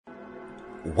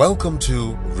Welcome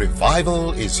to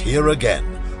Revival is Here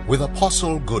Again with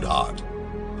Apostle Goodheart.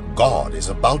 God is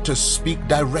about to speak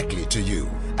directly to you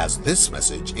as this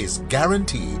message is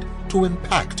guaranteed to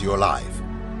impact your life.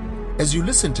 As you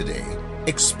listen today,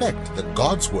 expect that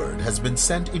God's Word has been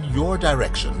sent in your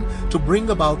direction to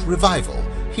bring about revival,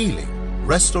 healing,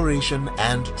 restoration,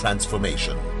 and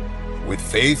transformation. With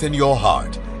faith in your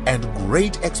heart and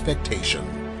great expectation,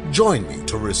 join me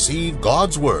to receive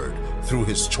God's Word through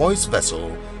His choice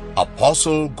vessel,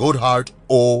 Apostle Goodheart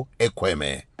O.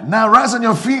 Ekweme. Now rise on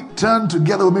your feet, turn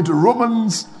together with me to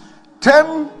Romans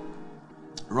 10.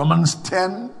 Romans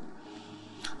 10.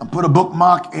 And put a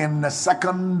bookmark in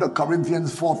 2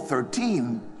 Corinthians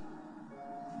 4:13.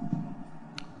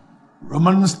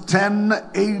 Romans 10,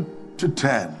 8 to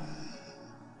 10.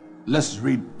 Let's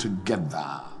read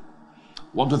together.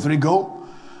 1, 2, 3, go.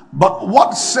 But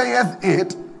what saith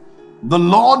it? The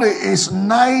Lord is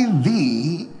nigh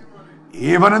thee,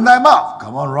 even in thy mouth.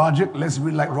 Come on, Roger. Let's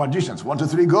read like Rogicians. 1, 2,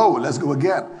 3, go. Let's go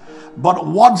again. But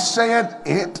what saith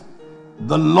it?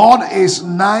 The Lord is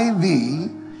nigh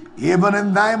thee, even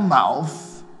in thy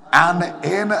mouth and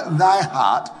in thy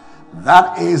heart.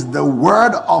 That is the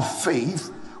word of faith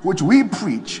which we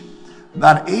preach,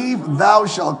 that if thou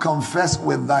shalt confess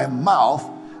with thy mouth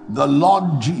the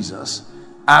Lord Jesus,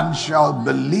 and shalt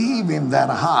believe in thine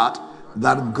heart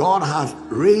that God hath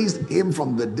raised him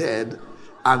from the dead,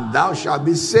 and thou shalt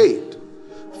be saved.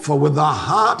 For with the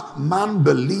heart man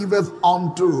believeth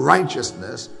unto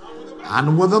righteousness,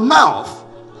 and with the mouth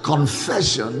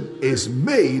confession is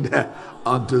made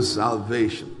unto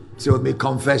salvation. Say with me,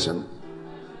 confession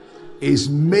is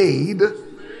made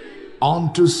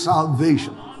unto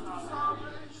salvation.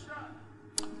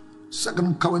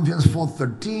 2 Corinthians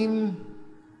 4:13.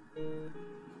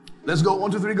 Let's go.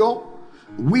 1, 2, 3, go.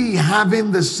 We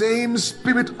having the same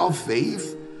spirit of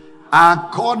faith,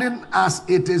 according as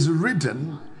it is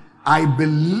written, I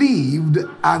believed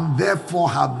and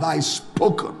therefore have I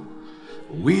spoken.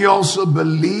 We also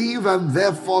believe and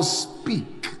therefore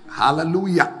speak.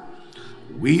 Hallelujah.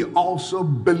 We also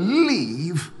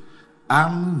believe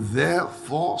and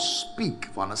therefore speak.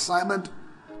 For an assignment,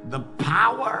 the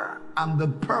power and the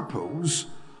purpose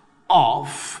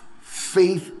of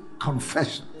faith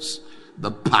confessions.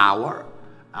 The power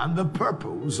and the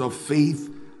purpose of faith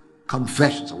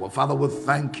confessions. Our Father, we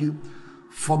thank you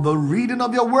for the reading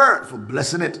of your word, for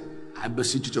blessing it. I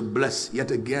beseech you to bless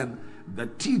yet again the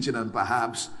teaching and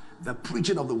perhaps the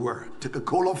preaching of the word. Take a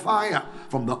coal of fire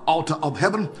from the altar of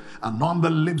heaven and on the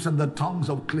lips and the tongues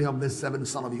of clay of this seven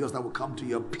son of yours that will come to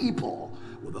your people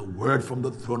with a word from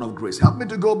the throne of grace. Help me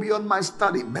to go beyond my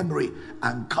study, memory,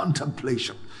 and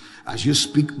contemplation. As you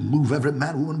speak, move every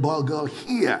man, woman, boy, girl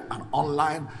here and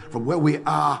online from where we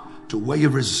are to where you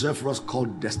reserve for us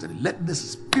called destiny. Let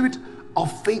this spirit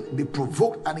of faith be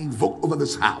provoked and invoked over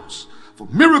this house for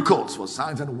miracles, for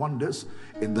signs and wonders.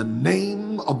 In the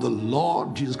name of the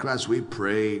Lord Jesus Christ we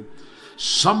pray.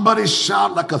 Somebody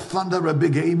shout like a thunder a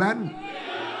big amen.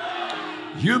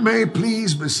 You may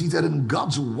please be seated in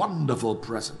God's wonderful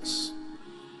presence.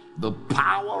 The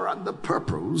power and the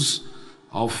purpose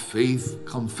of faith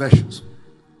confessions.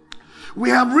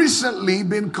 We have recently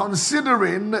been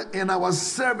considering in our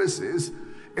services,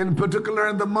 in particular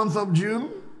in the month of June,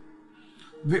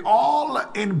 the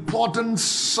all-important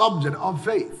subject of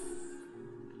faith.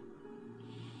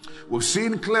 We've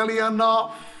seen clearly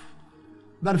enough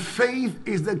that faith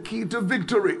is the key to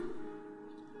victory.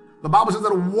 The Bible says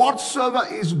that whatsoever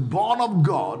is born of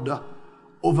God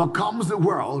overcomes the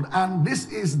world, and this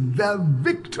is the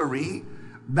victory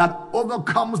that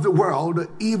overcomes the world,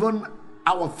 even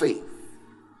our faith.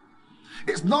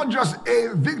 It's not just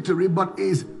a victory, but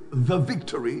is the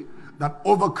victory that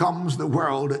overcomes the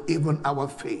world, even our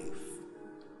faith.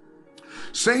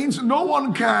 Saints, no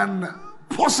one can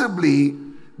possibly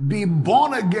be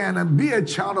born again and be a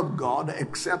child of God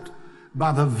except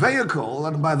by the vehicle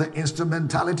and by the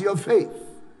instrumentality of faith.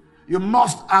 You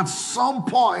must at some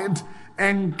point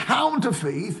encounter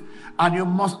faith, and you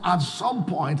must at some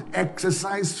point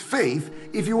exercise faith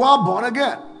if you are born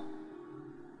again.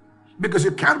 Because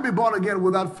you can't be born again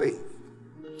without faith.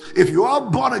 If you are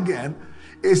born again,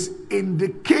 it's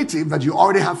indicative that you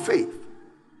already have faith.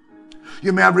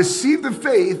 You may have received the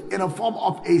faith in a form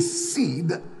of a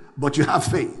seed, but you have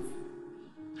faith.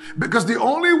 Because the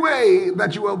only way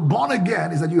that you were born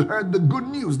again is that you heard the good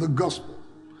news, the gospel.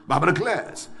 The Bible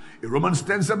declares in Romans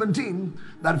 10:17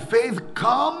 that faith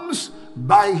comes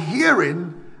by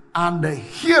hearing, and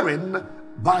hearing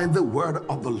by the word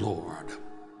of the Lord.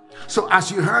 So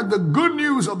as you heard the good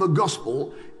news of the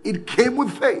gospel, it came with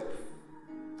faith.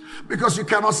 Because you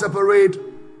cannot separate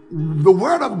the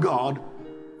word of God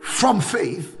from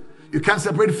faith, you can't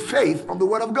separate faith from the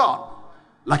word of God.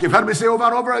 Like you've heard me say over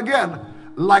and over again,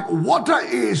 like water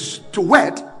is to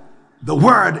wet, the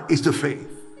word is to faith.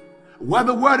 Where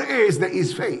the word is, there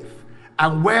is faith.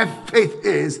 And where faith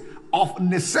is, of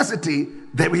necessity,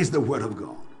 there is the word of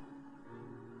God.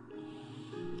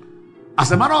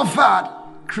 As a matter of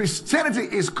fact,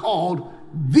 Christianity is called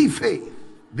the faith.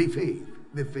 The faith.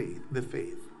 The faith. The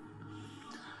faith.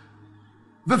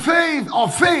 The faith or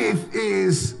faith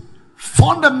is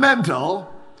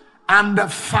fundamental and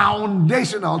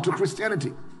foundational to Christianity.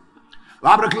 The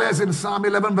Bible declares in Psalm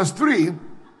 11 verse 3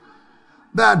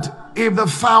 that if the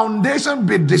foundation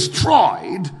be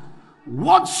destroyed,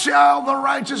 what shall the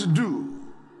righteous do?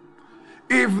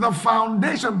 If the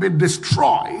foundation be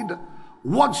destroyed,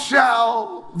 what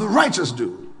shall the righteous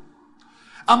do?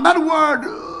 And that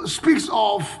word speaks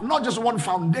of not just one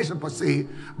foundation per se,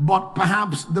 but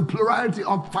perhaps the plurality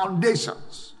of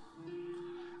foundations.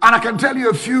 And I can tell you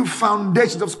a few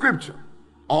foundations of Scripture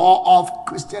or of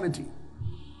Christianity.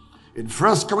 In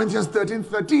 1 Corinthians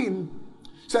 13:13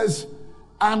 says,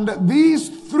 and these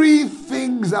three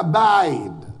things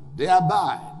abide. They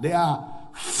abide. They are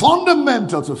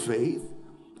fundamental to faith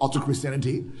or to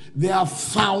Christianity. They are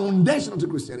foundational to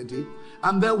Christianity.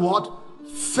 And they're what?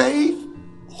 Faith,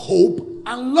 hope,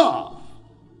 and love.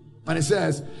 And it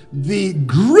says, the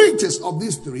greatest of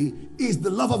these three is the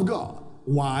love of God.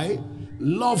 Why?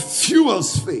 Love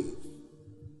fuels faith.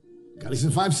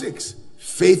 Galatians 5:6.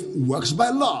 Faith works by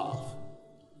love.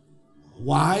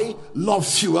 Why? Love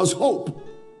fuels hope.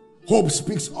 Hope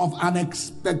speaks of an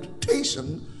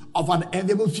expectation of an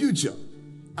enviable future.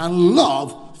 And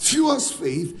love fuels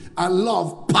faith, and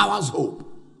love powers hope.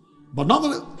 But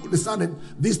notwithstanding,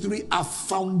 these three are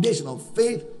foundational: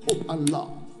 faith, hope, and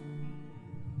love.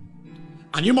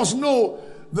 And you must know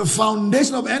the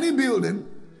foundation of any building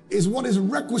is what is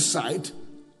requisite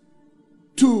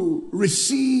to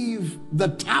receive the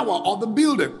tower or the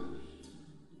building.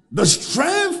 The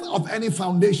strength of any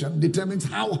foundation determines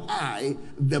how high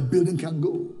the building can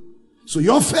go. So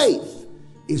your faith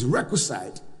is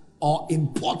requisite or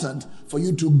important for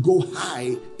you to go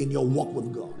high in your walk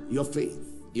with God. Your faith,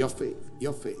 your faith,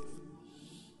 your faith.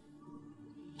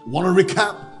 I want to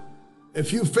recap a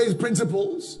few faith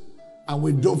principles and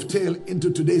we dovetail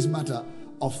into today's matter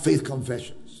of faith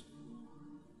confessions.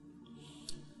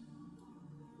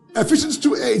 Ephesians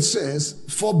 2:8 says,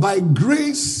 for by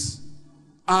grace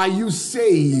are you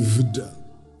saved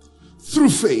through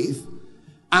faith,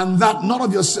 and that not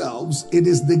of yourselves, it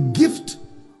is the gift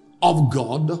of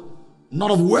God,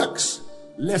 not of works,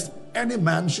 lest any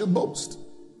man should boast.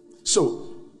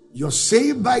 So, you're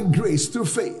saved by grace through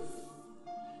faith.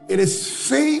 It is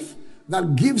faith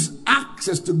that gives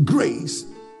access to grace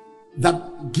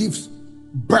that gives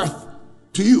birth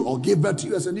to you or gave birth to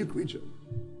you as a new creature.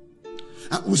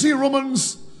 And we see in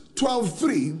Romans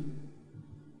 12:3,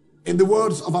 in the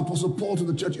words of Apostle Paul to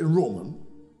the church in Rome,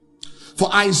 for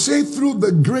I say through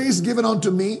the grace given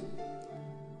unto me,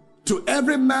 to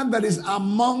every man that is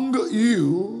among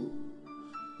you,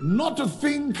 not to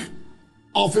think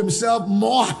of himself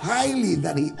more highly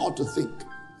than he ought to think,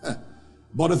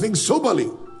 but to think soberly,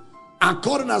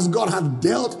 according as God hath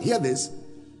dealt, hear this,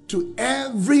 to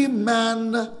every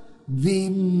man the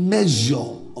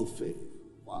measure of faith.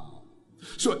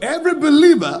 So every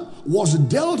believer was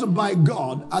dealt by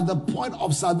God at the point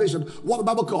of salvation, what the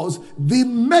Bible calls the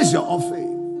measure of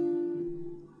faith.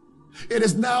 It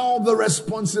is now the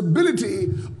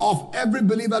responsibility of every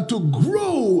believer to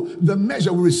grow the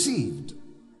measure we received.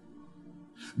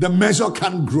 The measure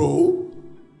can grow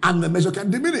and the measure can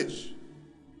diminish.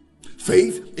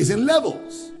 Faith is in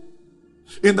levels.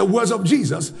 In the words of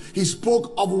Jesus, he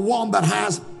spoke of one that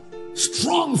has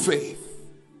strong faith.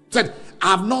 He said,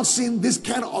 I have not seen this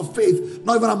kind of faith,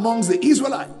 not even amongst the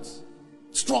Israelites.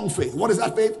 Strong faith. What is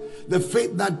that faith? The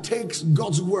faith that takes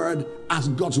God's word as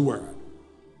God's word.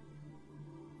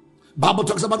 Bible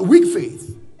talks about weak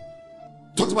faith.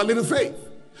 Talks about little faith.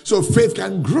 So faith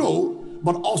can grow,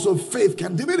 but also faith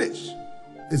can diminish.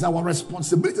 It's our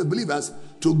responsibility as believers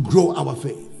to grow our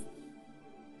faith.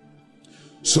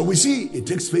 So we see it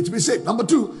takes faith to be saved. Number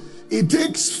two, it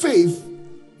takes faith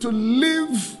to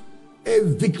live a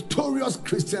victorious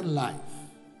Christian life.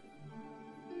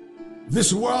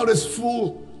 This world is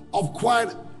full of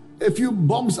quite a few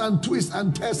bumps and twists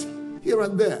and tests here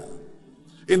and there.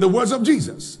 In the words of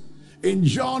Jesus, in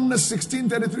John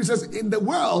 16:33 says, in the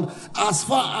world, as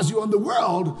far as you're in the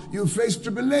world, you face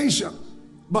tribulation.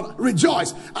 But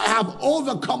rejoice, I have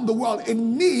overcome the world.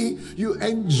 In me, you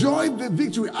enjoy the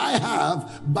victory I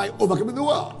have by overcoming the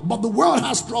world. But the world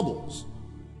has troubles.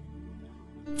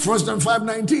 1 John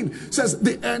 5:19 says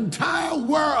the entire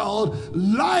world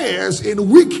lies in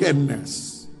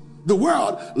wickedness. The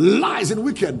world lies in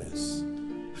wickedness.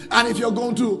 And if you're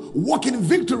going to walk in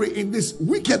victory in this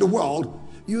wicked world,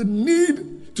 you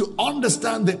need to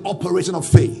understand the operation of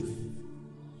faith.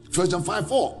 1 John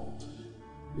 5:4.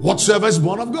 Whatsoever is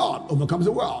born of God overcomes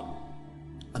the world.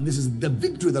 And this is the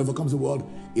victory that overcomes the world,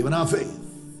 even our faith.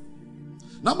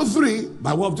 Number 3,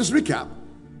 by way of just recap,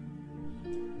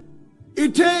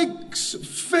 it takes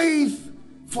faith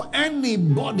for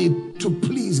anybody to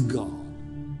please God.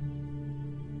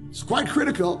 It's quite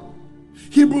critical.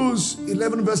 Hebrews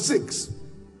 11 verse 6.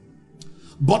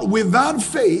 But without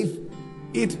faith,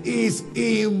 it is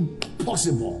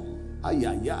impossible.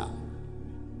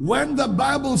 When the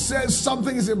Bible says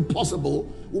something is impossible,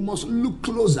 we must look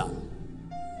closer.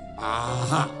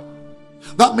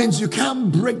 That means you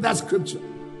can't break that scripture.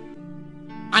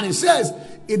 And it says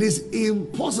it is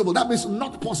impossible. That means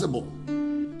not possible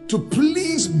to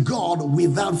please God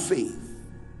without faith.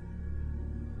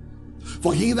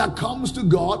 For he that comes to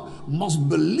God must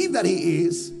believe that he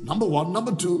is, number 1.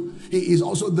 Number 2, he is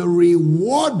also the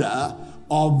rewarder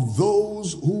of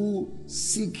those who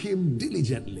seek him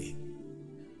diligently.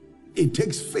 It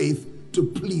takes faith to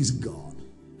please God.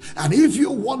 And if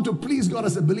you want to please God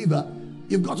as a believer,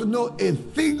 you've got to know a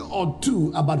thing or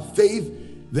two about faith,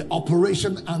 the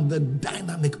operation and the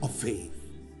dynamic of faith.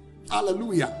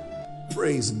 Hallelujah.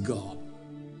 Praise God.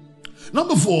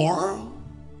 Number 4,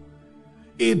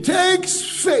 it takes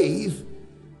faith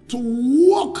to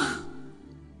walk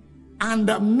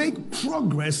and make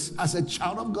progress as a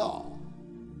child of God.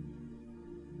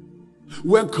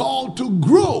 We're called to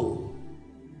grow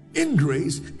in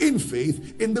grace, in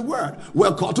faith, in the word.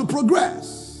 We're called to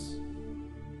progress.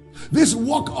 This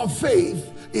walk of faith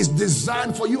is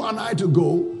designed for you and I to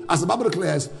go, as the Bible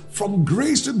declares, from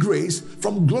grace to grace,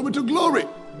 from glory to glory.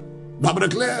 The Bible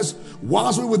declares,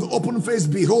 whilst we with open face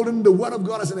beholding the word of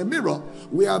God as in a mirror,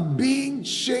 we are being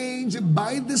changed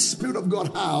by the Spirit of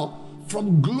God. How?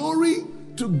 From glory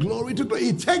to glory to glory.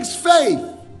 It takes faith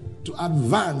to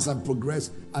advance and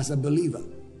progress as a believer.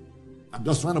 I'm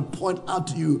just trying to point out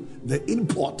to you the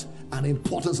import and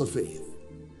importance of faith.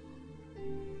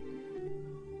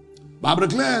 The Bible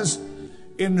declares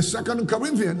in 2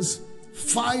 Corinthians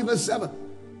 5 verse 7,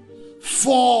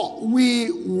 for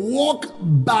we walk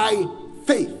by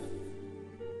faith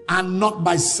and not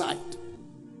by sight.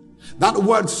 That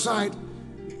word sight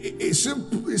is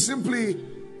simply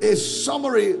a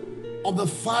summary of the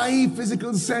 5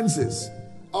 physical senses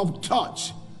of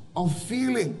touch, of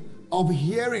feeling, of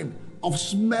hearing, of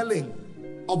smelling,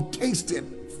 of tasting.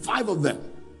 5 of them.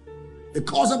 They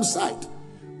call them sight.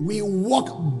 We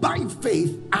walk by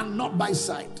faith and not by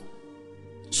sight.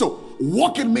 So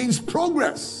walking means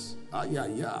progress.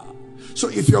 So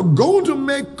if you're going to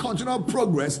make continual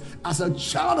progress as a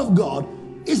child of God,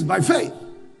 it's by faith.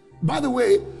 By the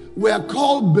way, we are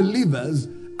called believers,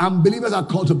 and believers are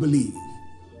called to believe.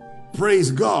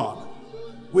 Praise God.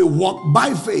 We walk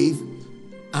by faith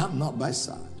and not by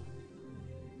sight.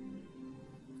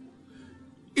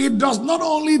 It does not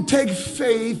only take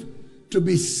faith to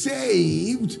be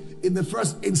saved in the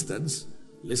first instance.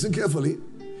 Listen carefully.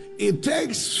 It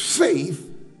takes faith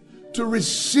to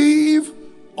receive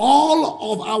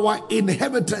all of our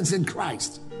inheritance in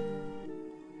Christ.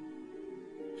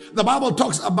 The Bible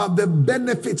talks about the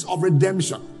benefits of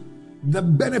redemption, the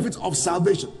benefits of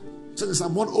salvation. It says in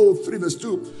Psalm 103 verse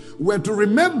 2, we're to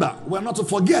remember, we're not to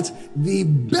forget the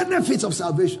benefits of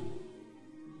salvation.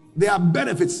 There are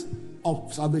benefits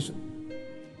of salvation.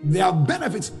 There are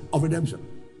benefits of redemption.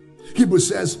 Hebrews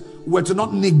says we're to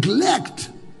not neglect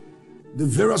the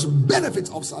various benefits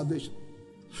of salvation.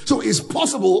 So it's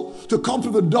possible to come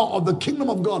through the door of the kingdom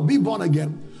of God, be born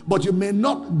again, but you may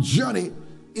not journey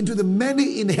into the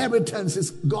many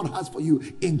inheritances God has for you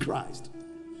in Christ.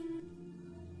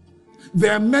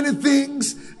 There are many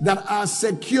things that are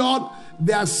secured,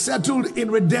 they are settled in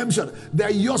redemption. They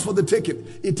are yours for the taking.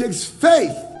 It takes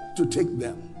faith to take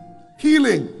them.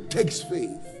 Healing takes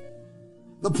faith.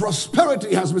 The prosperity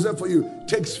He has reserved for you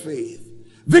takes faith.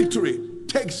 Victory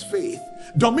takes faith.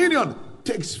 Dominion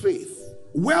takes faith.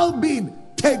 Well-being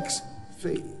takes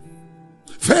faith.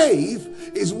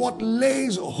 Faith is what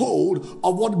lays hold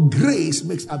of what grace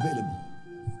makes available.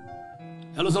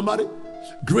 Hello, somebody?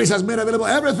 Grace has made available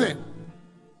everything.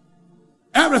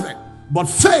 Everything. But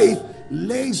faith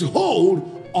lays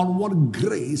hold on what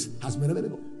grace has made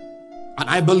available. And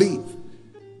I believe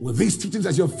with these teachings,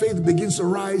 as your faith begins to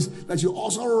rise, that you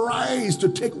also rise to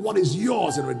take what is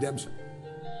yours in redemption.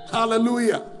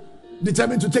 Hallelujah.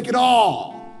 Determined to take it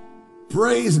all.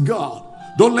 Praise God.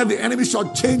 Don't let the enemy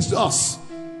shortchange us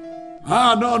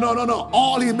No.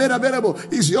 All he made available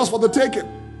is yours for the taking.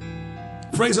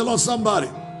 Praise the Lord, somebody.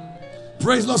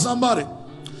 Praise the Lord, somebody.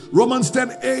 Romans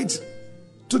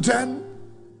 10:8-10.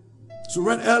 So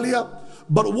read earlier.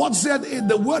 But what said it?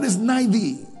 The word is nigh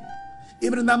thee,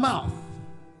 even in thy mouth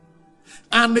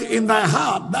and in thy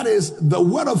heart. That is the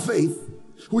word of faith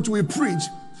which we preach,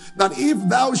 that if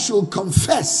thou shalt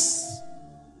confess.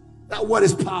 That word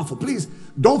is powerful. Please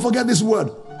don't forget this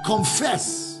word.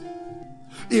 Confess.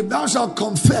 If thou shalt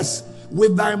confess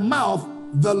with thy mouth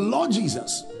the Lord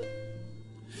Jesus,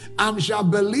 and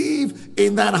shalt believe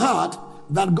in thine heart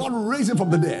that God raised him from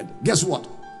the dead, guess what?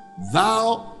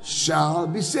 Thou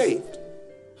shalt be saved.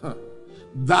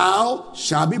 Thou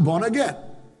shalt be born again.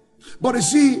 But you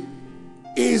see,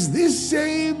 is this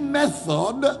same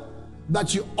method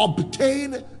that you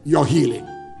obtain your healing.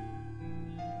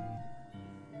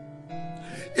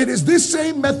 It is this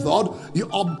same method you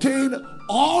obtain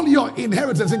all your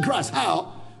inheritance in Christ.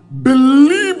 How?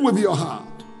 Believe with your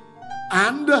heart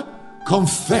and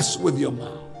confess with your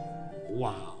mouth.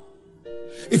 Wow.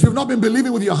 If you've not been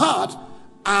believing with your heart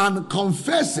and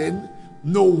confessing,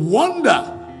 no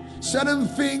wonder certain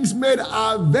things made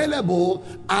available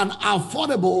and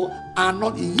affordable are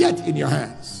not yet in your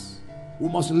hands. We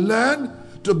must learn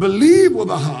to believe with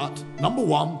the heart, number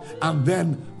one, and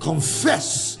then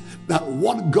confess that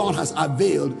what God has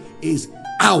availed is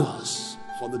ours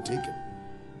for the taking.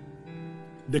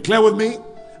 Declare with me,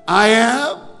 I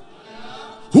am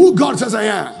who God says I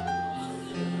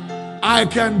am. I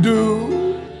can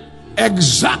do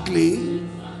exactly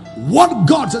what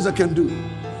God says I can do.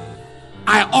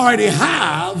 I already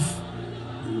have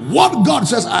what God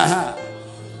says I have.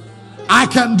 I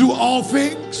can do all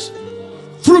things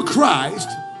through Christ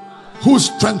who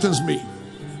strengthens me.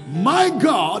 My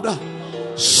God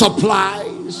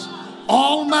supplies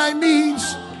all my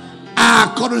needs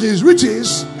according to his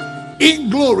riches in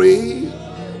glory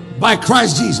by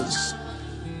Christ Jesus.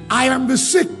 I am the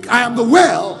sick, I am the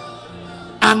well,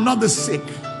 and not the sick.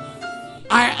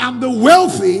 I am the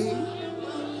wealthy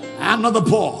and not the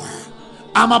poor.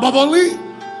 I'm above only,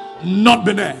 not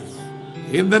beneath.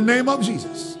 In the name of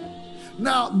Jesus.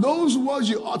 Now, those words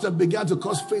you utter began to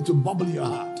cause faith to bubble in your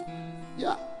heart.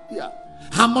 Yeah.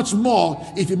 How much more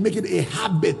if you make it a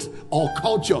habit or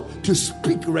culture to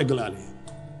speak regularly?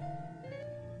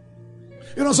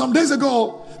 You know, some days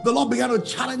ago, the Lord began to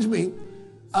challenge me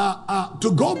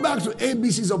to go back to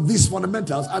ABCs of these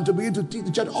fundamentals and to begin to teach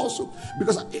the church also.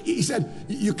 Because he said,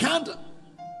 you cannot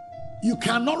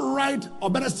write, or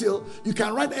better still, you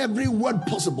can write every word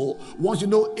possible once you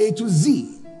know A to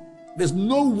Z. There's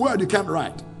no word you can't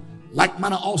write. Like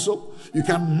manner also, you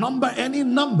can number any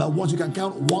number once you can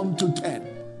count 1 to 10.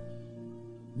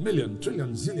 Million,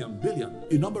 trillion, zillion, billion.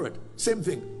 You number it. Same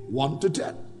thing, 1 to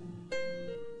 10.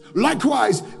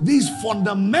 Likewise, these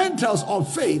fundamentals of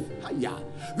faith,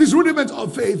 this rudiment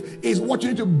of faith is what you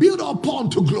need to build upon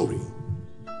to glory.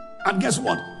 And guess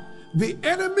what? The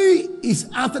enemy is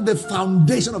after the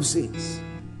foundation of sins.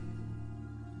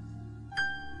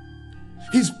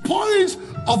 His point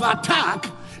of attack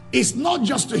is not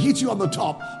just to hit you on the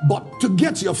top, but to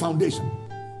get to your foundation.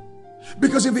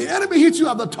 Because if the enemy hits you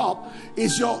at the top,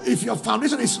 if your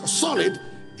foundation is solid,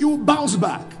 you will bounce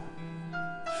back.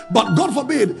 But God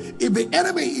forbid, if the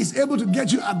enemy is able to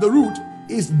get you at the root,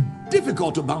 it's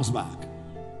difficult to bounce back.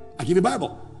 I give you the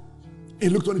Bible.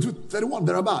 In Luke 22:31,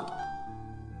 thereabout.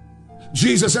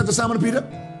 Jesus said to Simon Peter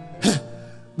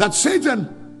that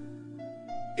Satan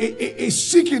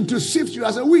is seeking to sift you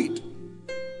as a wheat.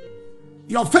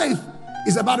 Your faith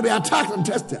is about to be attacked and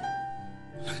tested.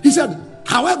 He said,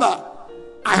 however,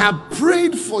 I have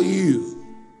prayed for you.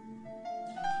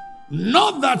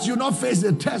 Not that you not face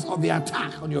the test of the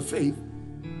attack on your faith,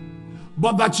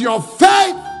 but that your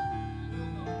faith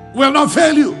will not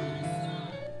fail you.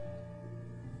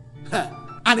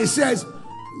 And he says,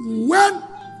 when,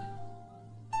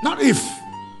 not if,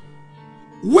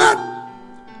 when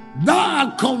thou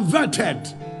art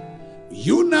converted,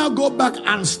 you now go back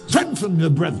and strengthen the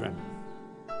brethren.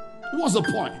 What's the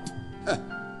point?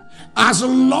 As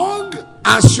long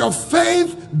as your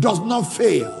faith does not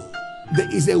fail, there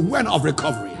is a way of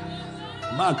recovery.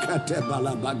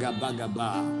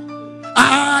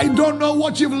 I don't know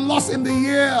what you've lost in the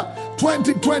year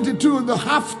 2022, in the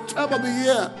half term of the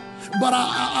year, but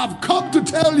I've come to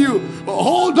tell you,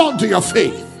 hold on to your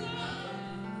faith.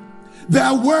 There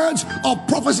are words of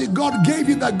prophecy God gave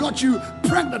you that got you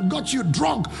pregnant, got you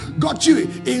drunk, got you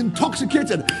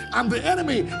intoxicated. And the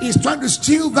enemy is trying to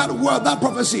steal that word, that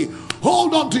prophecy.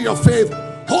 Hold on to your faith.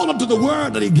 Hold on to the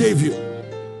word that he gave you.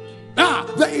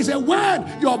 There is a word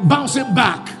you're bouncing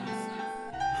back.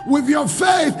 With your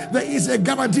faith, there is a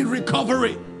guaranteed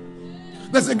recovery.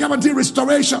 There's a guaranteed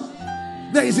restoration.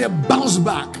 There is a bounce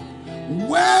back.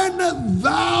 When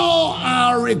thou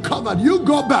art recovered, you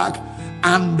go back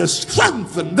and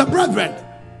strengthen the brethren.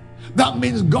 That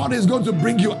means God is going to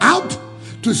bring you out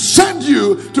to send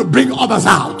you to bring others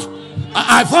out.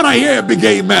 I thought I hear a big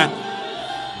amen.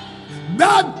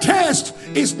 That test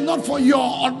is not for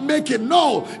your unmaking.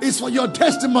 No, it's for your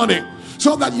testimony.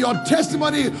 So that your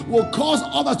testimony will cause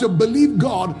others to believe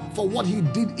God for what He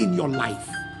did in your life.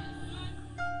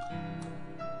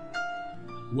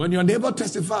 When your neighbor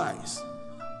testifies,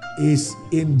 is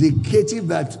indicative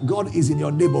that God is in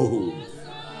your neighborhood.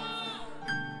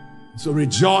 So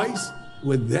rejoice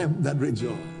with them that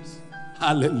rejoice.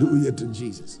 Hallelujah to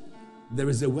Jesus. There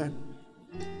is a when.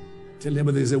 Tell them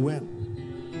there is a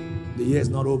when. The year is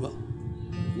not over.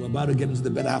 We're about to get into the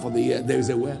better half of the year. There is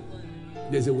a when.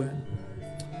 There's a when.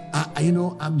 I don't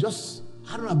know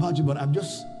about you, but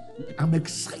I'm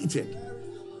excited.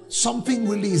 Something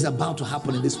really is about to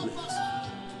happen in this place.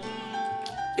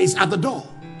 It's at the door.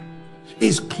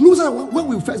 It's closer than when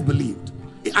we first believed.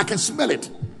 I can smell it.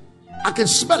 I can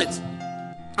smell it.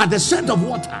 At the scent of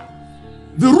water,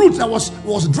 the root that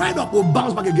was dried up will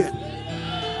bounce back again.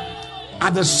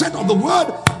 At the scent of the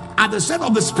word, at the scent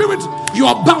of the spirit, you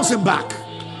are bouncing back.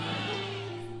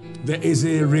 There is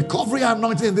a recovery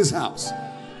anointing in this house.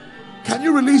 Can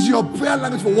you release your prayer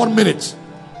language for 1 minute?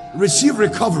 Receive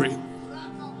recovery.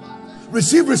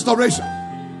 Receive restoration.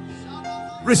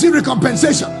 Receive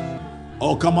recompensation.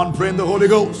 Oh, come on, pray in the Holy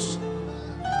Ghost.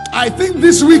 I think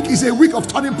this week is a week of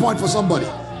turning point for somebody.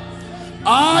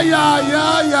 Yeah.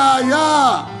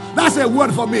 That's a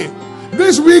word for me.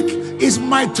 This week is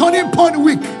my turning point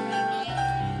week.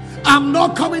 I'm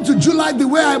not coming to July the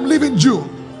way I'm leaving June.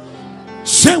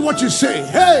 Say what you say.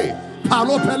 Hey,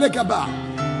 Paulo Pelekaba.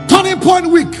 Turning point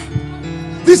week.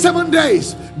 These 7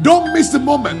 days, don't miss the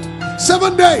moment.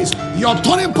 7 days, your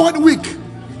turning point week.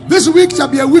 This week shall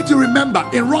be a week to remember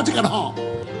in Roger and Hall.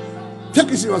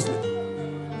 Take it seriously.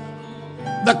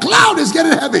 The cloud is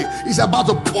getting heavy. It's about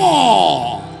to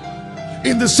pour.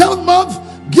 In the 7th month,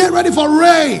 get ready for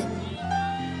rain.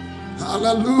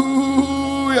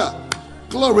 Hallelujah.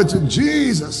 Glory to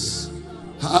Jesus.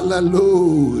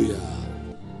 Hallelujah.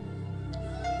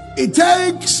 It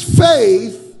takes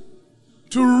faith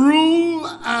to rule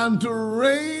and to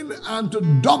reign and to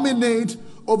dominate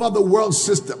over the world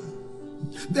system.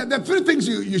 There are 3 things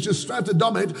you should strive to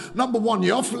dominate. Number 1,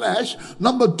 your flesh.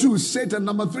 Number 2, Satan.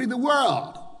 Number 3, the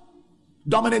world.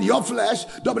 Dominate your flesh,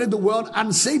 dominate the world,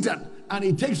 and Satan. And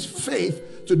it takes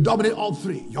faith to dominate all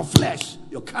 3. Your flesh,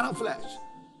 your carnal flesh,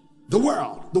 the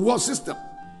world system,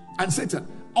 and Satan.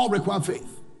 All require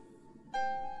faith.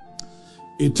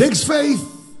 It takes faith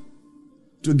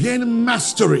to gain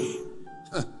mastery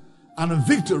and a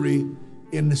victory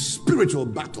in spiritual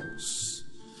battles.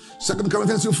 2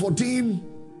 Corinthians 2:14.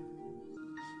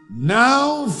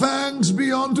 Now thanks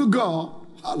be unto God,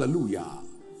 hallelujah,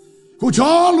 which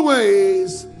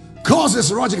always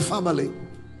causes Rogic family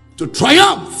to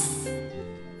triumph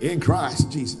in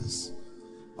Christ Jesus.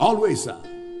 Always, sir.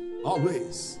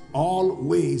 Always.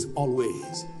 Always.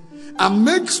 Always. And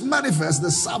makes manifest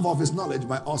the salve of his knowledge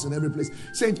by us in every place.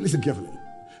 Saint, listen carefully.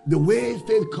 The way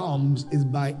faith comes is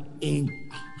by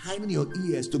inclining your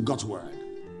ears to God's word.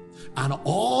 And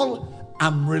all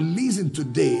I'm releasing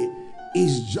today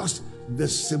is just the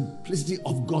simplicity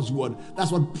of God's word.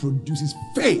 That's what produces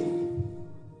faith.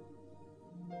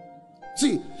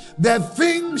 See, there are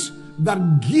things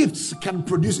that gifts can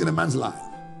produce in a man's life.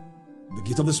 The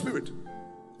gift of the Spirit.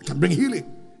 It can bring healing,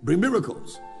 bring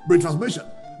miracles, bring transformation.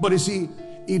 But you see,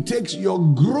 it takes your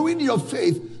growing your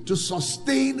faith to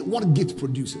sustain what gift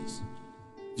produces.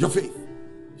 Your faith.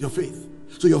 Your faith.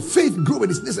 So your faith growing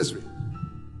is necessary.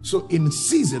 So in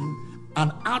season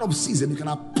and out of season, you can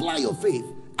apply your faith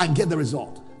and get the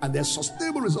result. And there's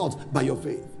sustainable results by your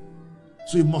faith.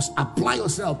 So you must apply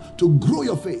yourself to grow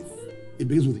your faith. It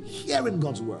begins with hearing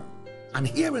God's word, and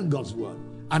hearing God's word,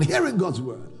 and hearing God's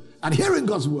word, and hearing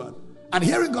God's word, and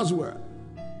hearing God's word.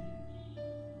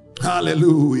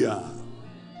 Hallelujah.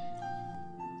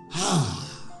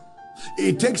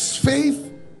 It takes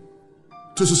faith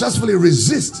to successfully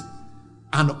resist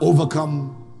and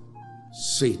overcome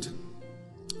Satan.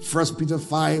 1 Peter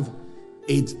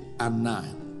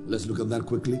 5:8-9. Let's look at that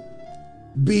quickly.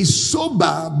 Be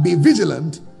sober, be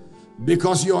vigilant,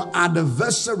 because your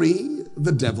adversary,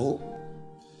 the devil,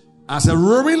 as a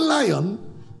roaring lion,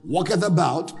 walketh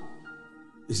about.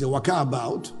 He said, walk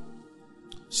about,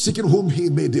 seeking whom he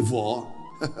may devour.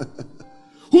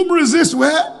 Whom resist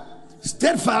where?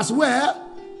 Steadfast where?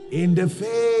 In the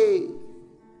faith.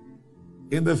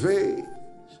 In the faith.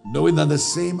 knowing that the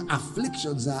same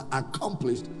afflictions are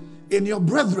accomplished in your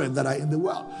brethren that are in the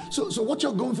world. So what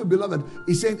you're going through, beloved,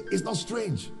 is saying it's not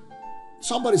strange.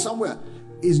 Somebody somewhere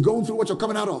is going through what you're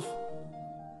coming out of.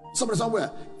 Somebody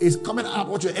somewhere is coming out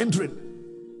what you're entering.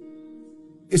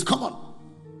 It's common.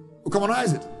 We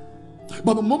commonize it.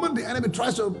 But the moment the enemy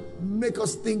tries to make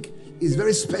us think it's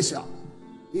very special,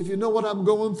 if you know what I'm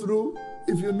going through,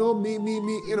 if you know me,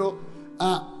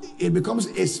 it becomes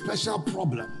a special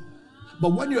problem.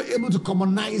 But when you're able to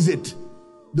commonize it,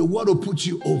 the word will put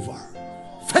you over.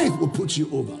 Faith will put you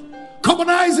over.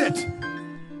 Commonize it.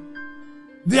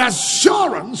 The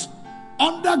assurance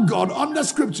under God, under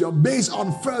scripture, based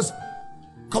on 1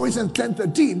 Corinthians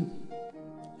 10:13,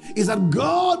 is that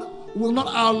God will not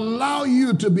allow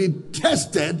you to be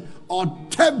tested or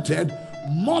tempted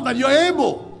more than you're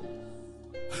able.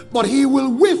 But he will,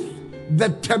 with the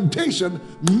temptation,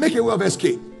 make a way of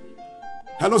escape.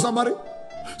 Hello, somebody?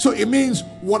 So it means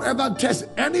whatever test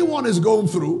anyone is going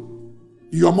through,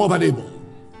 you're more than able.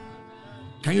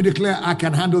 Can you declare, I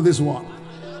can handle this one?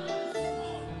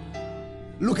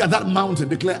 Look at that mountain.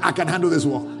 Declare, I can handle this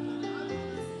one.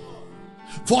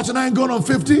 49 going on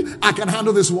 50, I can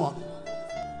handle this one.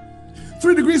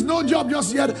 3 degrees, no job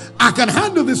just yet, I can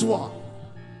handle this one.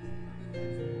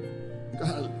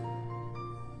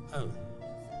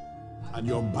 And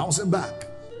you're bouncing back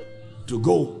to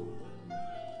go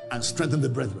and strengthen the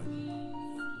brethren.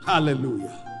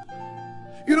 Hallelujah.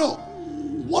 You know,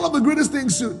 one of the greatest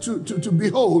things to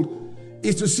behold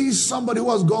is to see somebody who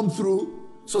has gone through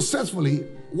successfully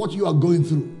what you are going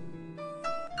through.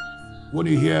 When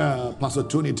you hear Pastor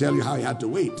Tony tell you how he had to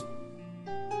wait,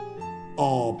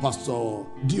 or Pastor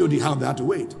D.O.D. how they had to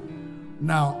wait.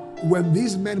 Now, when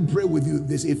these men pray with you,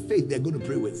 there's a faith they're going to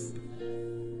pray with.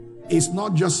 It's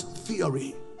not just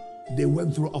theory. They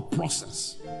went through a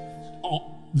process.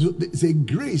 It's a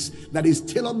grace that is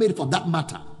tailor-made for that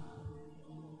matter.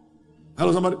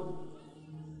 Hello, somebody?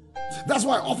 That's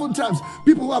why oftentimes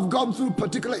people who have gone through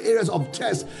particular areas of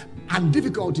test and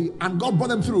difficulty and God brought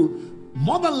them through,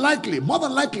 more than likely,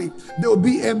 there will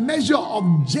be a measure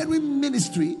of genuine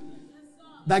ministry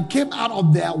that came out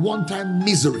of their one-time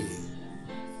misery.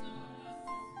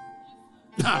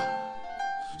 Now,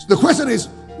 the question is,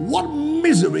 what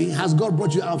misery has God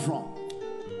brought you out from?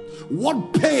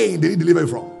 What pain did he deliver you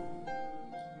from?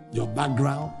 Your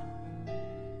background,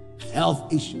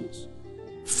 health issues,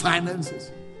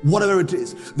 finances, whatever it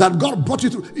is that God brought you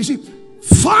through. You see,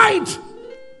 fight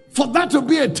for that to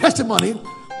be a testimony,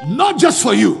 not just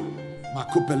for you.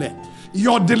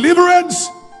 Your deliverance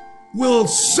will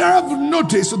serve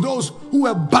notice to those who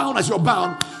were bound as you're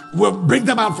bound, will bring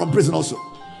them out from prison also.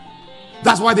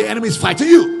 That's why the enemy is fighting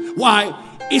you. Why?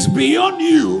 It's beyond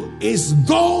you. It's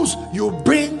those you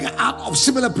bring out of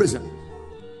similar prison.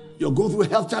 You're going through a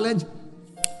health challenge,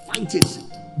 fight it.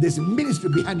 There's ministry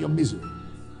behind your misery.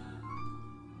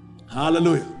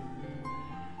 Hallelujah.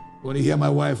 When you hear my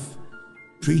wife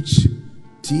preach,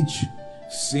 teach,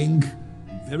 sing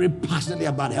very passionately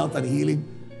about health and healing,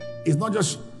 it's not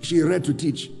just she read to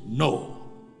teach. No.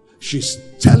 She's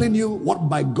telling you what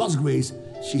by God's grace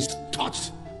she's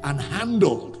touched and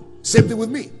handled. Same thing with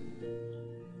me.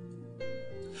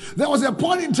 There was a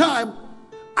point in time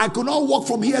I could not walk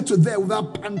from here to there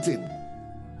without panting.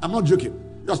 I'm not joking.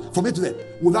 Just from here to there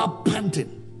without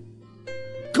panting.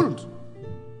 Couldn't.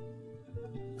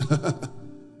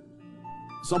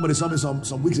 Somebody saw me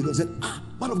some weeks ago and said,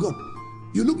 man of God,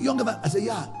 you look younger than I said,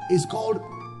 yeah, it's called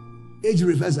age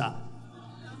reversal.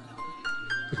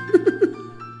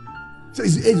 So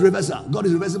it's age reversal. God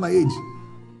is reversing my age.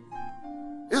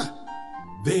 Yeah.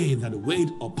 They that wait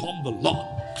upon the Lord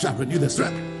shall renew their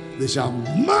strength. They shall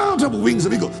mount up wings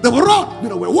of eagle. They will run.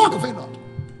 We'll walk and faint not.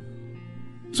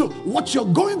 So what you're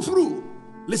going through,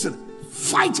 listen,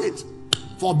 fight it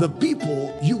for the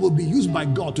people you will be used by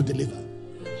God to deliver.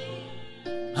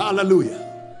 Hallelujah.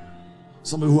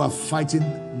 Some of you who are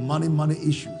fighting money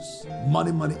issues.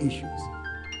 Money issues.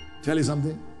 Tell you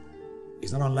something.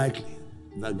 It's not unlikely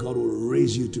that God will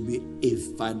raise you to be a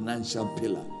financial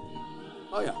pillar.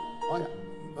 Oh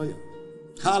yeah.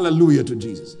 Hallelujah to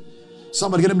Jesus.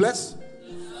 Somebody getting blessed?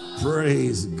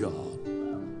 Praise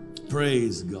God.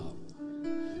 Praise God.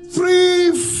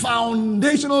 3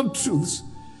 foundational truths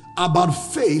about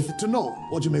faith to know.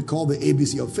 What you may call the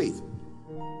ABC of faith.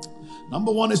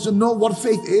 Number 1 is to know what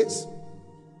faith is.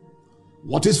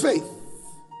 What is faith?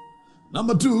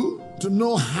 Number 2, to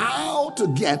know how to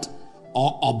get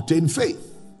or obtain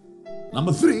faith.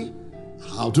 Number 3,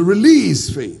 how to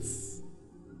release faith.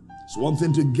 It's one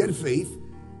thing to get faith,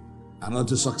 another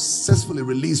to successfully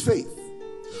release faith.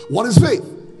 What is faith?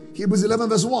 Hebrews 11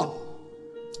 verse 1.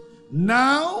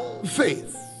 Now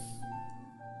faith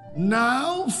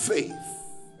Now faith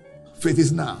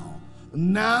is now.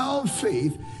 Now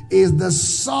faith is the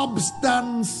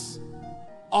substance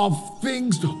of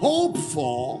things hoped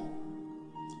for,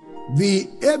 the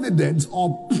evidence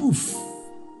or proof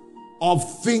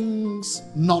of things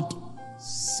not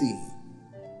seen.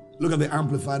 Look at the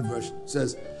Amplified Version. It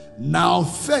says, now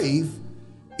faith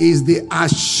is the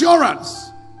assurance,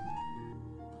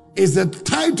 is the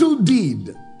title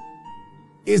deed,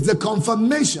 is the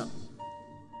confirmation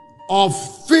of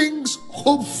things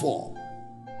hoped for.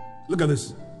 Look at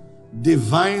this.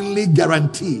 Divinely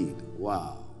guaranteed.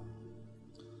 Wow.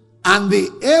 And the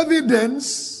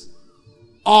evidence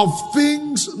of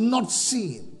things not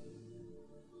seen.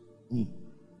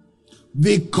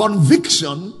 The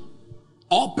conviction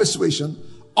or persuasion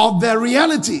of their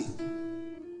reality.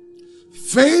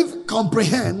 Faith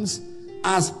comprehends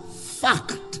as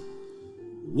fact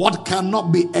what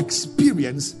cannot be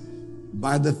experienced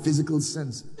by the physical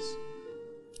senses.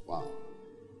 Wow.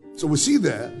 So we see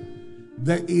there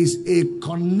is a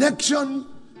connection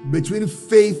between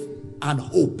faith and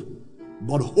hope.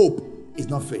 But hope is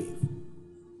not faith.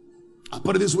 I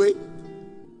put it this way.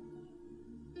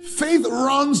 Faith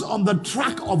runs on the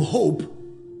track of hope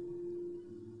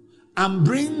and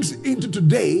brings into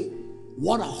today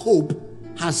what hope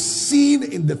has seen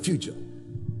in the future.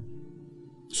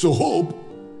 So hope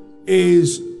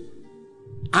is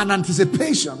an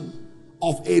anticipation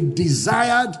of a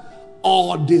desired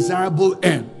or desirable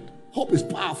end. Hope is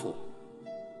powerful.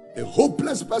 A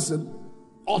hopeless person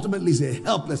ultimately is a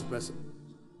helpless person.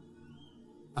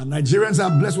 And Nigerians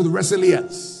are blessed with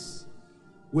resilience.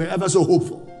 We're ever so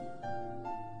hopeful.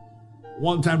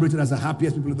 One time rated as the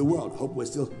happiest people in the world. I hope we're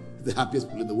still the happiest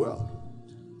people in the world.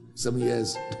 Some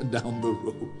years down the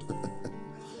road.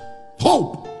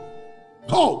 Hope.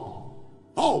 Hope.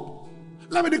 Hope.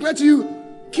 Let me declare to you,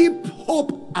 keep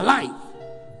hope alive.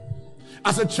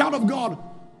 As a child of God,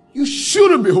 you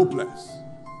shouldn't be hopeless.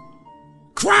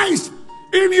 Christ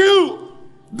in you,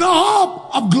 the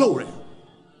hope of glory.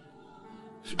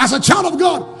 As a child of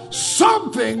God,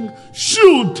 something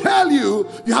should tell you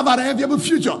you have an enviable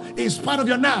future in spite of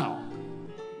your now.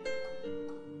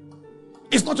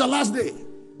 It's not your last day.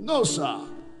 No, sir.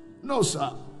 No,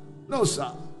 sir. No,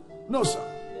 sir. No, sir.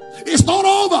 It's not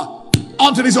over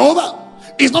until it's over.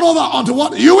 It's not over until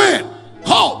what? You win.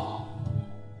 Hope.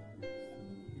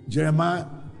 Jeremiah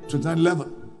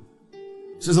 29:11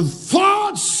 says the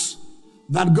thoughts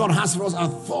that God has for us are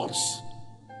thoughts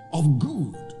of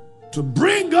good, to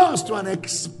bring us to an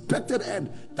expected end.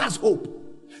 That's hope.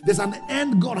 There's an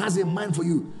end God has in mind for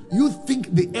you. You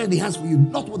think the end He has for you,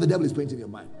 not what the devil is painting in your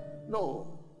mind. No.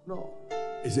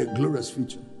 It's a glorious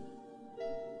future.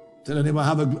 Tell your neighbor, I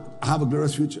have a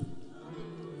glorious future.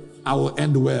 I will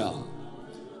end well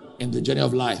in the journey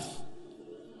of life.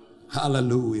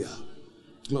 Hallelujah.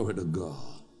 Glory to God.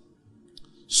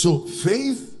 So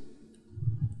faith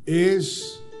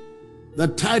is the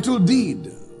title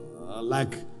deed.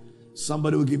 Like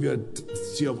somebody will give you a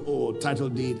title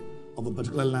deed of a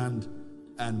particular land,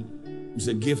 and it's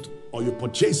a gift, or you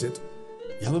purchase it.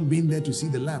 You haven't been there to see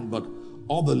the land, but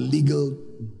all the legal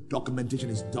documentation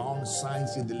is done, signed,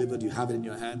 sealed, delivered. You have it in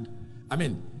your hand. I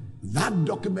mean, that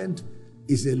document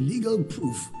is a legal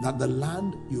proof that the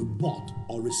land you bought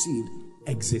or received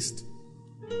exists.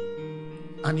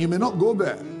 And you may not go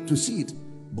there to see it,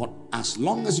 but as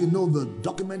long as you know the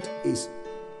document is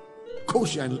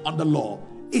kosher and under law,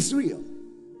 it's real.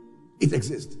 It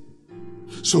exists.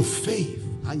 So faith,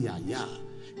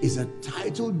 is a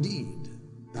title deed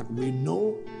that we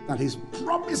know that His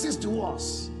promises to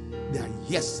us, they are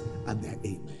yes and they are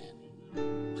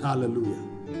amen.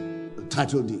 Hallelujah. The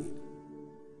title deed.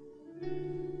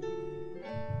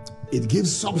 It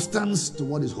gives substance to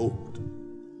what is hoped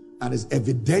and is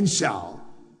evidential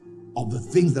of the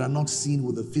things that are not seen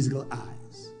with the physical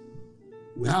eyes.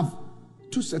 We have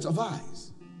two sets of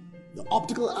eyes. The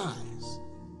optical eyes.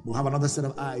 We have another set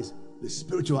of eyes, the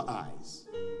spiritual eyes.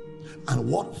 And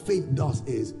what faith does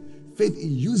is, faith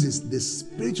uses the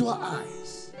spiritual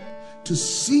eyes to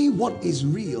see what is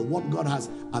real, what God has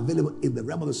available in the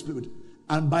realm of the spirit.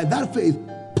 And by that faith,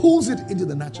 pulls it into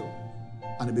the natural.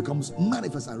 And it becomes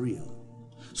manifest and real.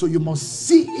 So you must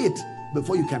see it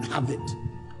before you can have it.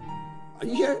 Are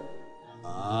you here?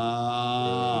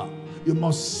 You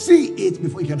must see it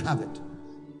before you can have it.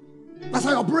 That's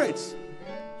how it operates.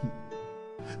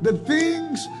 The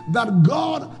things that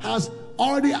God has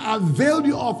already availed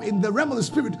you of in the realm of the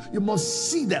spirit, you must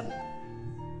see them.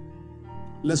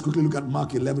 Let's quickly look at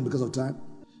Mark 11 because of time.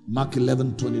 Mark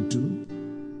 11:22.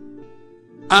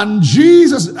 And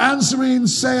Jesus answering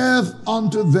saith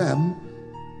unto them,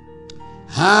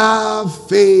 Have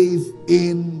faith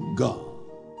in God.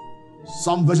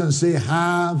 Some versions say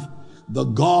have the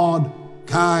God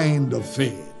kind of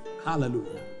faith.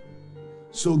 Hallelujah.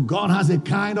 So God has a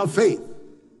kind of faith.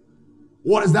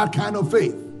 What is that kind of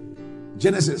faith?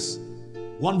 Genesis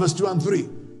 1 verse 2 and 3.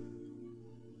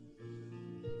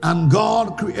 And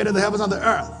God created the heavens and the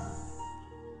earth.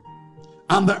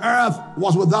 And the earth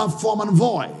was without form and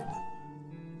void.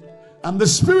 And the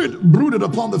Spirit brooded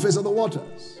upon the face of the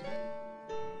waters.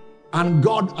 And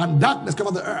darkness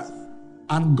covered the earth.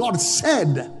 And God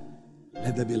said,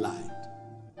 let there be light.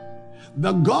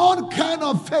 The God kind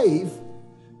of faith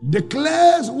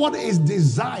declares what is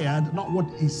desired, not what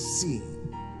is seen.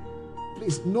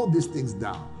 Please note these things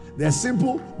down. They're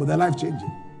simple, but they're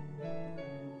life-changing.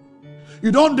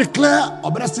 You don't declare,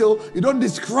 or better still, you don't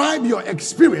describe your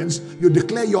experience, you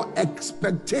declare your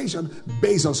expectation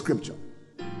based on Scripture.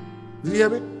 Did you hear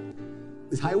me?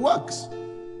 It's how it works.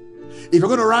 If you're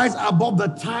going to rise above the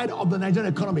tide of the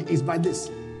Nigerian economy, it's by this.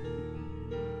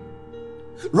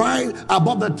 Rise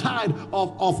above the tide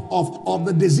of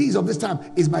the disease of this time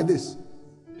is by this.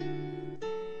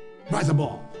 Rise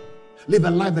above. Live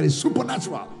a life that is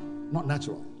supernatural, not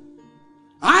natural.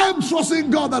 I am trusting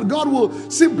God that God will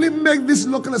simply make this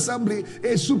local assembly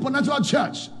a supernatural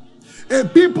church. A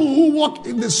people who walk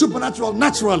in the supernatural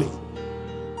naturally.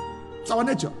 It's our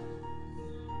nature.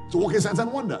 To walk in signs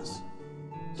and wonders.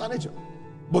 It's our nature.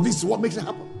 But this is what makes it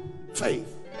happen.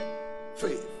 Faith.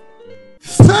 Faith.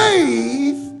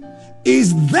 Faith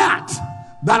is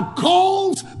that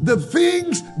calls the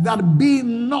things that be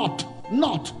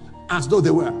not as though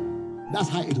they were. That's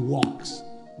how it works.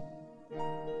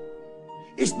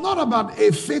 It's not about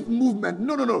a faith movement.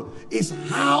 No. It's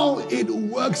how it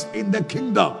works in the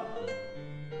kingdom.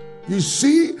 You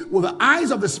see with the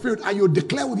eyes of the Spirit and you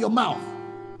declare with your mouth.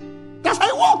 That's how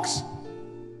it works.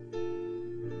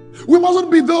 We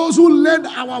mustn't be those who lend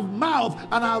our mouth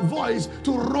and our voice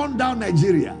to run down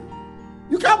Nigeria.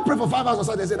 You can't pray for 5 hours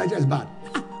outside and say Nigeria is bad.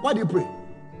 Why do you pray?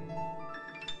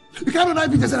 You can't do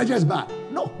 9 feet and say Nigeria is bad.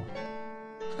 No.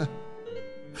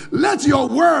 Let your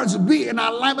words be in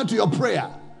alignment to your prayer.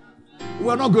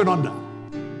 We're not going under.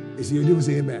 You see, you didn't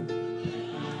say amen.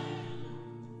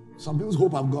 Some people's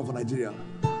hope have gone for Nigeria.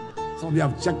 Some of you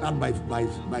have checked out by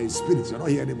spirits. You're not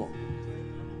here anymore.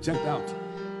 Checked out.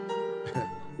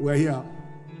 We're here.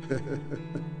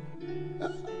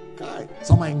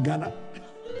 Some are in Ghana.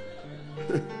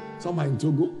 Some are in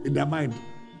Togo, in their mind.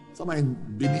 Some are in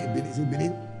Benin. Is it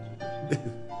Benin?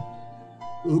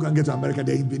 Who can get to America?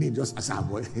 They're in Benin, just as a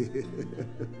boy.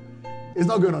 It's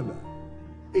not going under.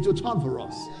 It will turn for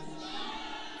us.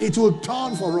 It will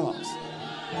turn for us.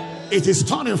 It is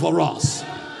turning for us.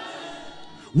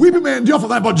 Weeping may endure for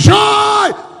that, but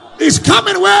joy is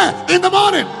coming where? In the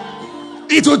morning.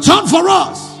 It will turn for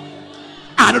us.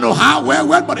 I don't know how, where,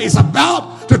 when, but it's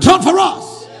about to turn for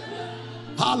us.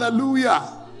 Hallelujah.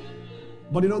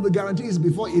 But you know the guarantee is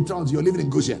before it turns, you're living in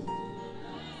Goshen.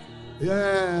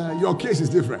 Yeah, your case is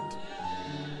different.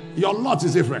 Your lot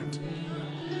is different.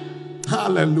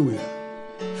 Hallelujah.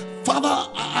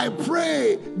 Father, I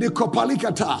pray the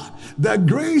Kopalikata, the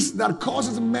grace that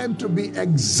causes men to be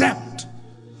exempt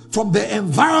from the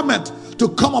environment to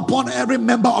come upon every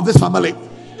member of this family.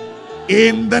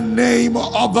 In the name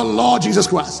of the Lord Jesus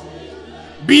Christ.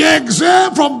 Be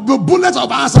exempt from the bullets of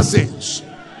assassins.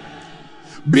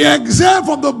 Be exempt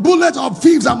from the bullets of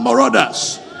thieves and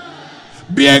marauders.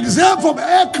 Be exempt from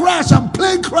air crash and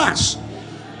plane crash.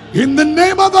 In the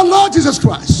name of the Lord Jesus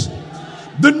Christ.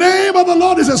 The name of the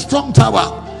Lord is a strong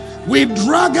tower. We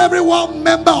drag every one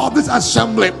member of this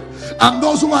assembly and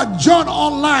those who are joined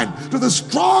online to the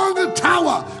strong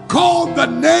tower called the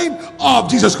name of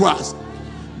Jesus Christ.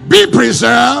 Be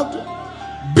preserved,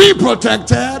 be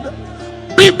protected,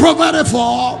 be provided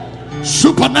for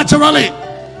supernaturally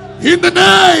in the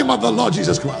name of the Lord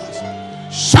Jesus Christ.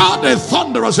 Shout a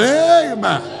thunderous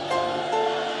amen.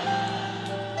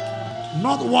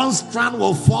 Not one strand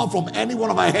will fall from any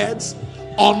one of our heads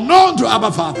unknown to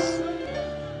Abba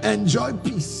Father. Enjoy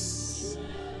peace.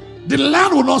 The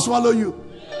land will not swallow you.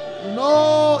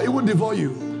 No, it won't devour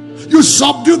you. You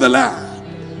subdue the land.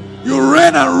 You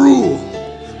reign and rule.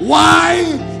 Why?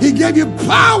 He gave you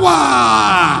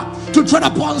power to tread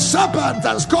upon serpents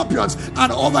and scorpions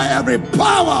and over every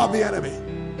power of the enemy.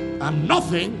 And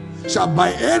nothing shall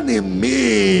by any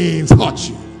means hurt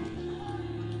you.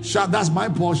 That's my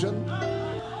portion.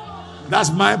 That's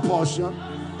my portion.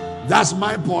 That's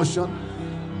my portion.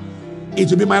 It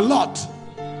will be my lot,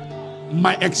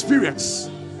 my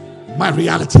experience, my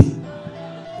reality.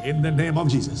 In the name of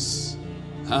Jesus.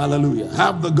 Hallelujah.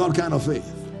 Have the God kind of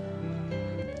faith.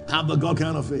 Have the God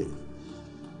kind of faith.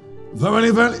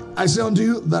 Verily, verily, I say unto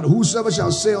you, that whosoever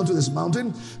shall say unto this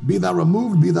mountain, be thou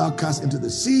removed, be thou cast into the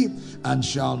sea, and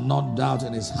shall not doubt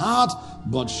in his heart,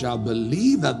 but shall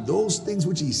believe that those things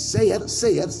which he saith,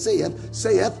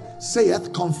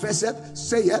 confesseth,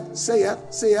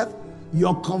 saith,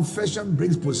 your confession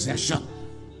brings possession.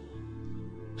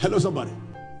 Hello, somebody.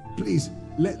 Please,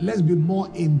 let's be more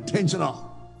intentional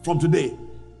from today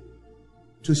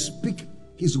to speak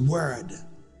his word,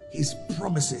 his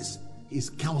promises, his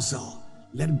counsel.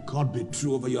 Let God be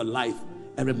true over your life.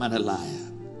 Every man a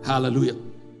liar. Hallelujah.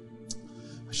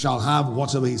 Shall have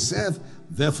whatsoever he saith.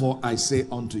 Therefore I say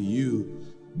unto you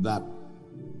that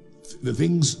the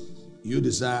things you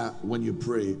desire when you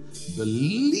pray,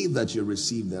 believe that you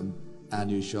receive them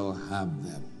and you shall have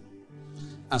them.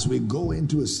 As we go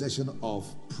into a session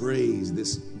of praise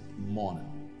this morning,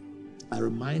 I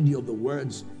remind you of the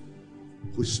words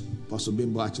which Pastor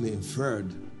Bimbo actually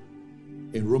inferred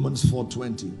in Romans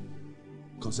 4:20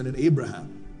 concerning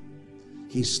Abraham.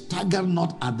 He staggered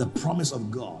not at the promise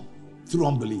of God through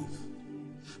unbelief,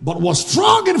 but was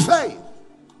strong in faith,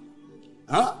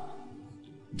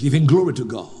 giving glory to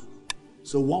God.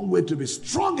 So one way to be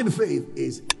strong in faith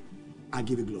is, I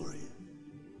give you glory.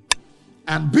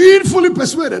 And being fully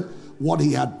persuaded what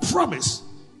he had promised,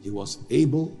 he was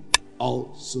able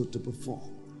also to perform.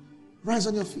 Rise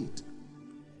on your feet.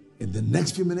 In the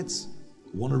next few minutes,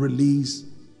 we want to release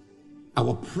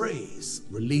our praise,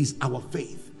 release our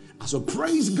faith. As we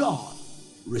praise God,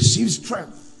 receive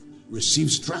strength,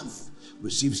 receive strength,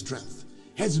 receive strength.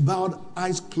 Heads bowed,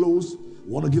 eyes closed.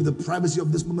 We want to give the privacy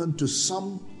of this moment to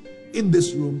some in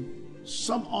this room,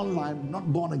 some online,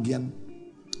 not born again.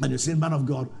 And you're saying, man of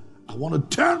God, I want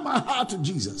to turn my heart to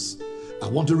Jesus. I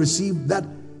want to receive that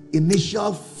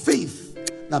initial faith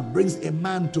that brings a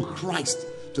man to Christ,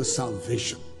 to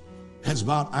salvation. Heads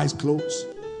bowed, eyes closed.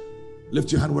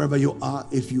 Lift your hand wherever you are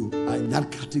if you are in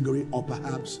that category, or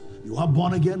perhaps you are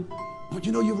born again, but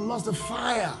you know you've lost the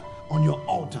fire on your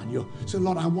altar. And you say,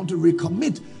 Lord, I want to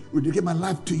recommit, rededicate my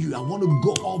life to you. I want to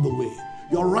go all the way.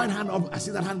 Your right hand up. I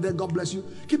see that hand there. God bless you.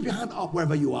 Keep your hand up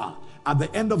wherever you are. At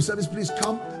the end of service, please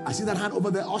come. I see that hand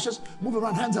over there. Ushers, move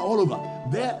around. Hands are all over.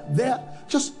 There.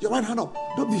 Just your right hand up.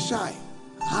 Don't be shy.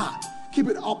 Keep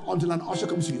it up until an usher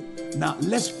comes to you. Now,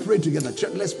 let's pray together.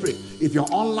 Church, let's pray. If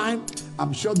you're online,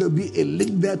 I'm sure there'll be a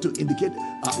link there to indicate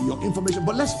your information.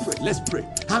 But let's pray. Let's pray.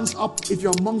 Hands up. If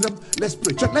you're among them, let's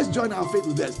pray. Church, let's join our faith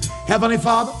with theirs. Heavenly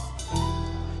Father,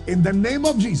 in the name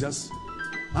of Jesus,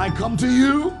 I come to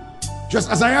you just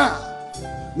as I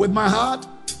am. With my heart,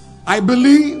 I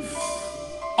believe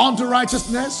unto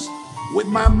righteousness. With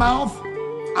my mouth,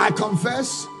 I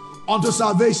confess unto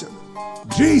salvation.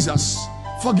 Jesus,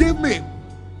 forgive me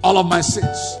all of my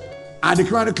sins. I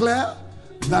declare and declare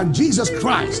that Jesus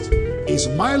Christ is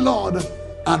my Lord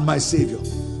and my Savior.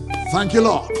 Thank you,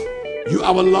 Lord. You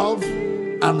I will love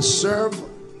and serve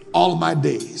all my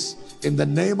days. In the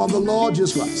name of the Lord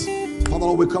Jesus Christ. Father,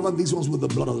 Lord, we cover these ones with the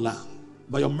blood of the Lamb.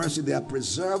 By your mercy, they are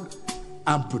preserved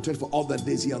and protected for all their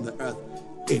days here on the earth.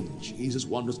 In Jesus'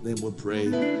 wondrous name we pray.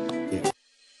 Amen.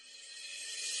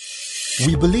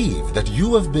 We believe that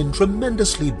you have been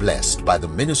tremendously blessed by the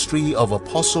ministry of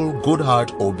Apostle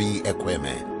Goodheart Obi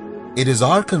Ekweme. It is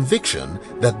our conviction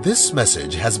that this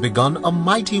message has begun a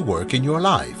mighty work in your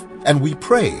life, and we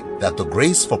pray that the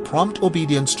grace for prompt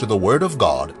obedience to the Word of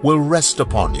God will rest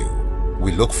upon you.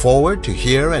 We look forward to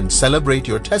hear and celebrate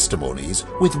your testimonies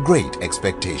with great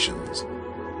expectations.